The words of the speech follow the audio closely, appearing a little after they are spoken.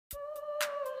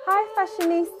Hi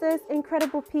fashionistas,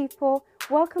 incredible people,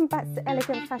 welcome back to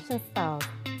Elegant Fashion Styles.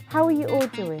 How are you all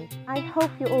doing? I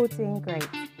hope you're all doing great.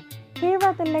 Here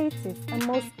are the latest and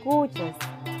most gorgeous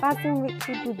Bazin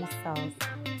Riche Boubou styles.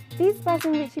 These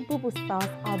Bazin Riche Boubou styles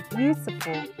are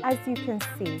beautiful, as you can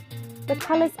see. The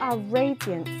colours are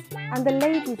radiant and the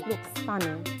ladies look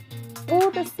stunning. All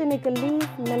the Senegalese,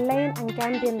 Malian and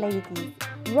Gambian ladies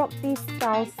rock these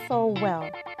styles so well,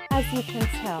 as you can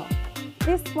tell.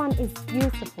 This one is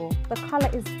beautiful, the colour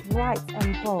is bright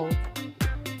and bold.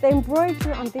 The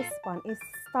embroidery on this one is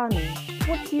stunning.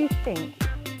 What do you think?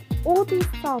 All these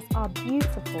styles are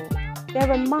beautiful.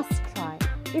 They're a must try.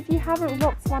 If you haven't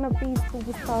rocked one of these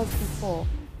Boubou styles before,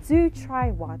 do try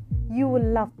one. You will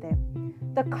love them.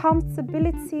 The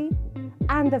comfortability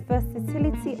and the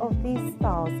versatility of these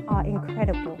styles are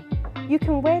incredible. You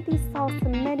can wear these styles to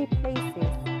many places,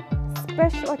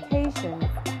 special occasions,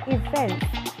 events,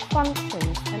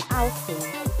 functions and outings,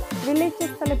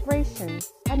 religious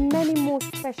celebrations and many more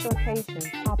special occasions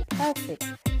are perfect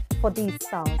for these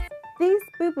styles. These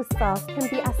Boubou styles can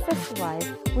be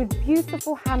accessorized with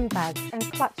beautiful handbags and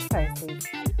clutch purses,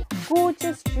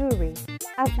 gorgeous jewelry,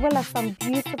 as well as some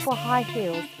beautiful high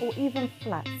heels or even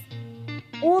flats.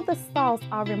 All the styles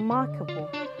are remarkable.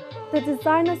 The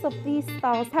designers of these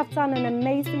styles have done an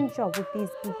amazing job with these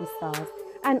Boubou styles,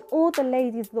 and all the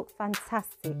ladies look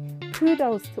fantastic.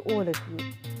 Kudos to all of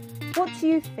you. What do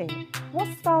you think? What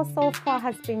style so far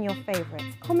has been your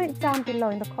favourite? Comment down below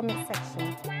in the comment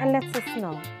section and let us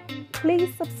know.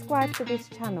 Please subscribe to this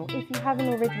channel if you haven't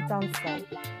already done so.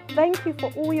 Thank you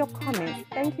for all your comments.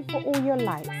 Thank you for all your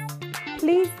likes.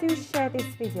 Please do share this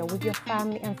video with your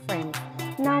family and friends.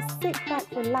 Now sit back,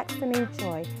 relax and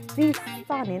enjoy these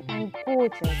stunning and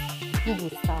gorgeous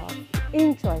Boubou styles.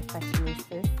 Enjoy,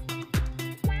 fashionistas.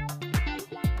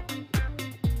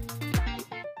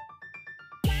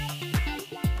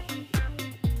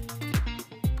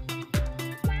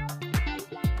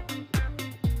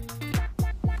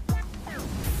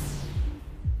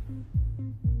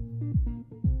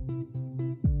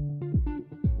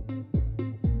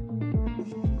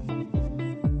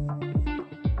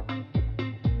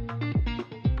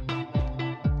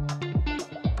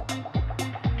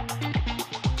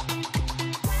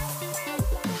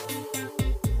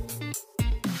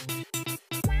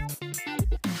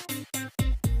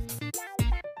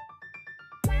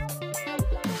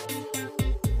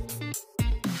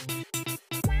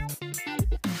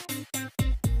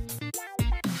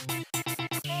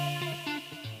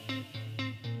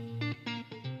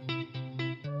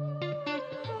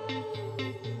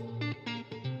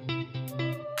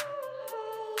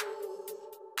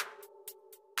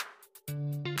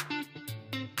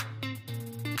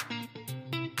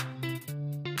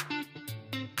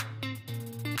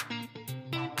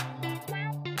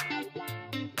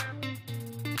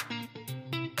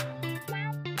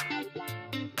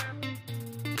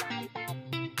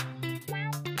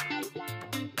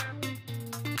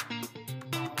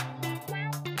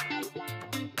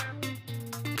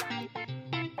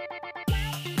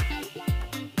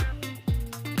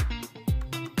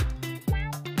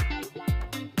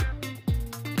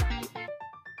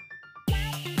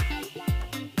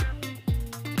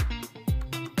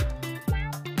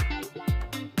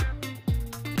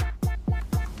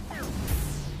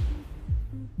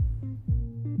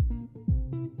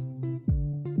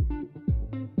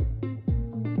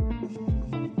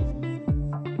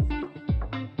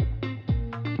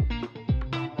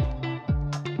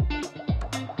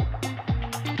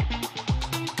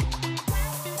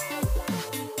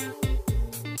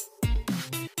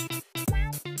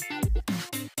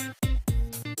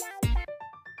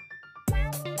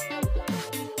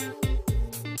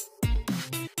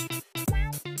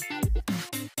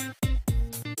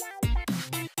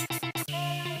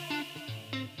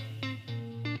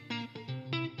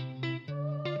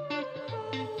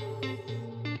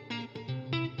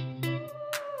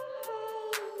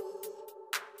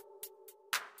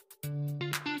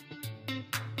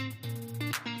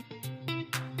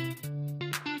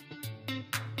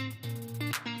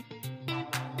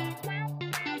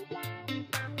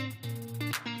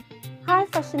 Hi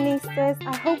fashionistas,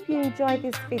 I hope you enjoyed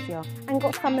this video and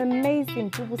got some amazing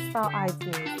Boubou style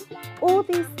ideas. All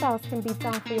these styles can be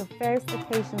done for your various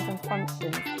occasions and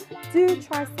functions. Do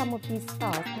try some of these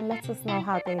styles and let us know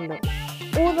how they look.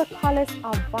 All the colours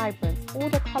are vibrant, all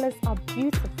the colours are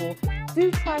beautiful.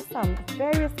 Do try some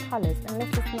various colours and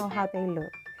let us know how they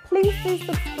look. Please do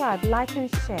subscribe, like and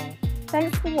share.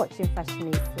 Thanks for watching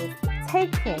fashionistas.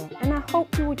 Take care and I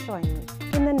hope you will join me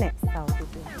in the next style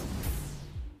video.